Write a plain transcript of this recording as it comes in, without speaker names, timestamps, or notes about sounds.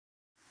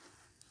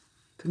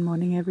Good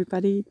morning,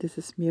 everybody. This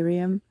is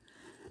Miriam.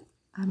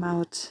 I'm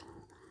out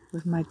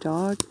with my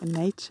dog in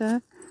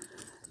nature,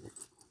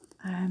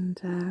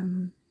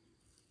 and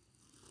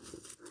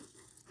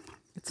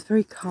it's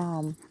very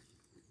calm.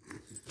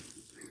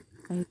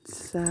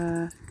 It's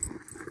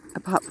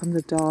apart from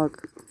the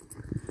dog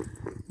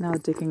now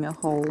digging a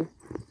hole,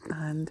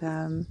 and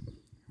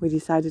I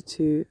decided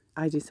to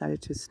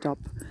stop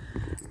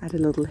at a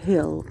little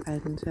hill,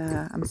 and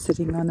I'm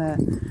sitting on a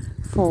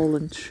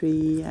fallen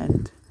tree,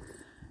 and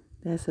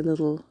there's a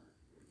little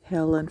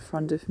hill in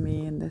front of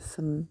me, and there's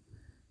some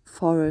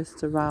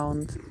forest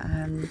around,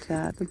 and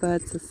the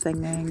birds are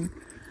singing,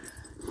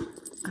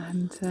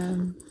 and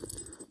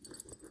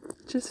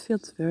it just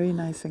feels very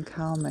nice and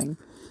calming.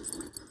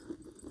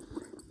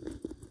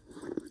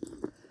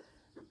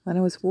 When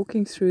I was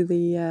walking through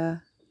the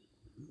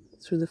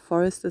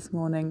forest this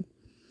morning,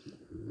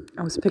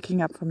 I was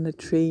picking up from the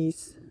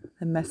trees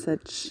the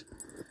message: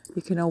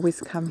 you can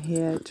always come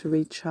here to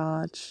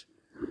recharge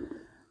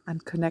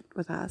and connect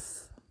with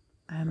us.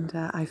 And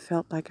I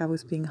felt like I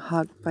was being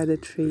hugged by the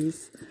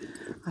trees.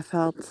 I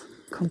felt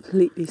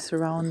completely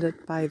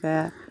surrounded by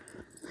their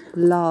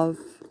love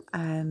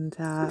and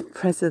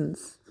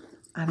presence,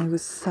 and it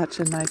was such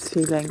a nice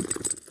feeling.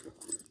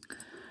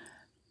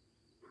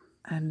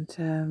 And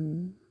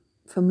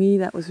for me,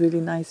 that was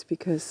really nice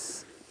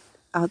because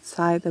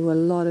outside there were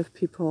a lot of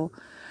people,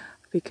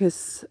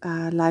 because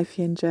life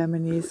here in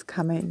Germany is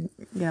coming,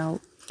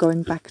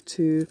 going back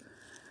to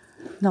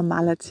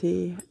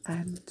normality,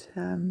 and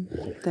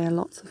there are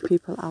lots of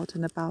people out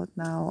and about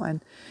now,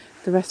 and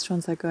the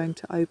restaurants are going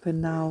to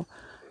open now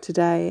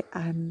today,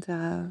 and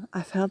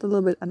I felt a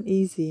little bit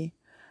uneasy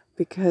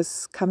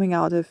because coming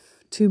out of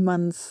 2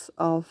 months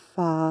of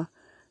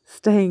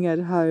staying at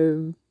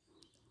home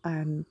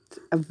and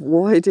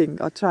avoiding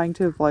or trying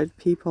to avoid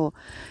people,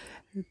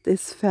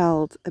 this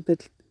felt a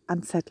bit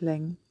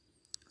unsettling.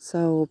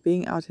 So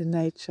being out in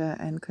nature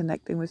and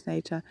connecting with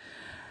nature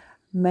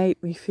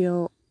made me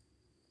feel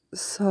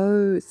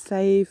so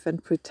safe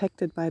and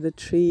protected by the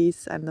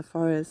trees and the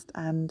forest,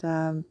 and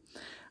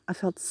I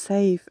felt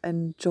safe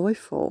and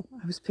joyful.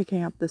 I was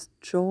picking up this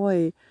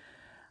joy,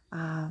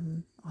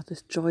 or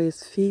this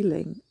joyous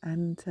feeling,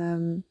 and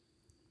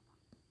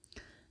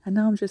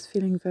now I'm just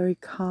feeling very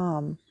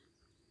calm.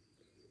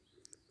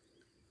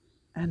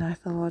 And I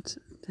thought,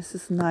 this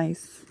is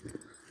nice,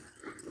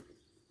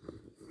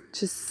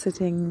 just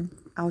sitting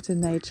out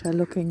in nature,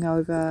 looking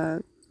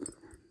over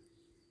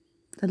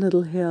the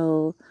little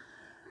hill,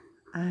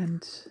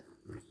 and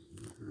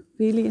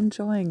really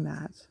enjoying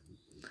that.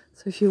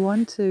 So if you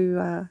want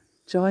to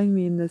join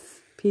me in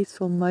this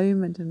peaceful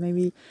moment and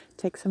maybe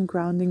take some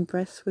grounding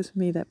breaths with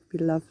me, that would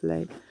be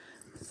lovely.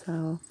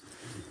 So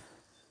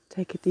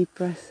take a deep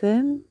breath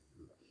in,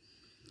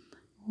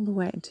 all the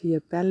way into your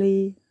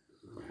belly,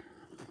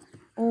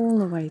 all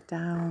the way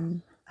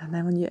down. And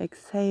then when you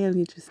exhale,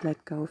 you just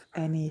let go of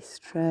any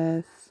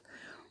stress,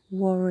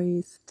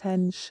 worries,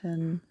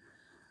 tension.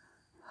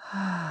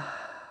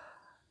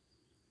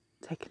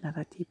 Take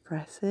another deep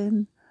breath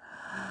in.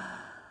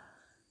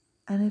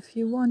 And if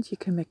you want, you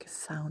can make a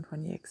sound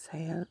when you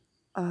exhale.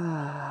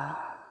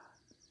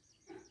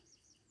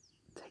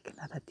 Take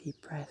another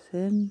deep breath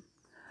in.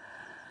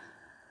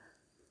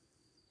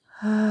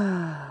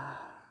 And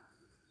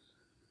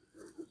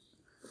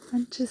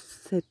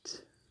just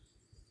sit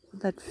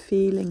with that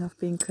feeling of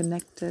being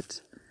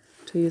connected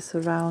to your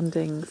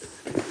surroundings,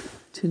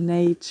 to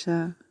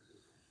nature,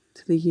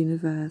 to the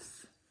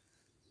universe.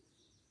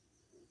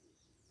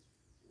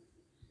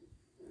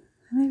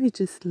 And maybe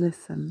just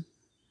listen.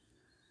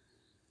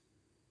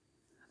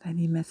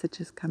 Any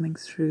messages coming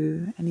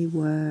through, any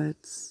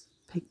words,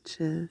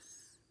 pictures,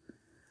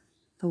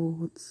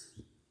 thoughts.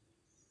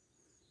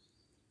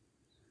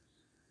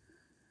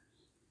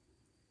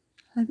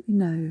 Let me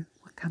know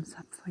what comes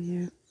up for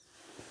you.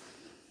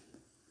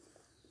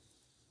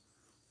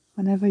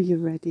 Whenever you're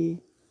ready,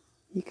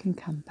 you can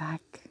come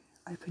back,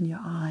 open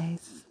your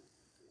eyes.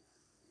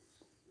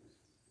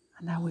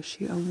 And I wish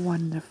you a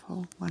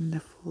wonderful,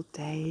 wonderful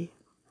day.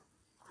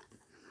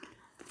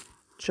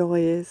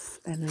 Joyous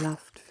and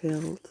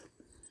love-filled.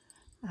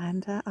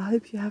 And I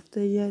hope you have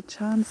the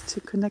chance to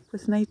connect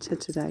with nature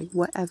today,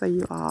 wherever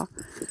you are.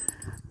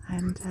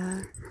 And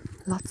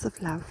lots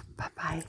of love. Bye-bye.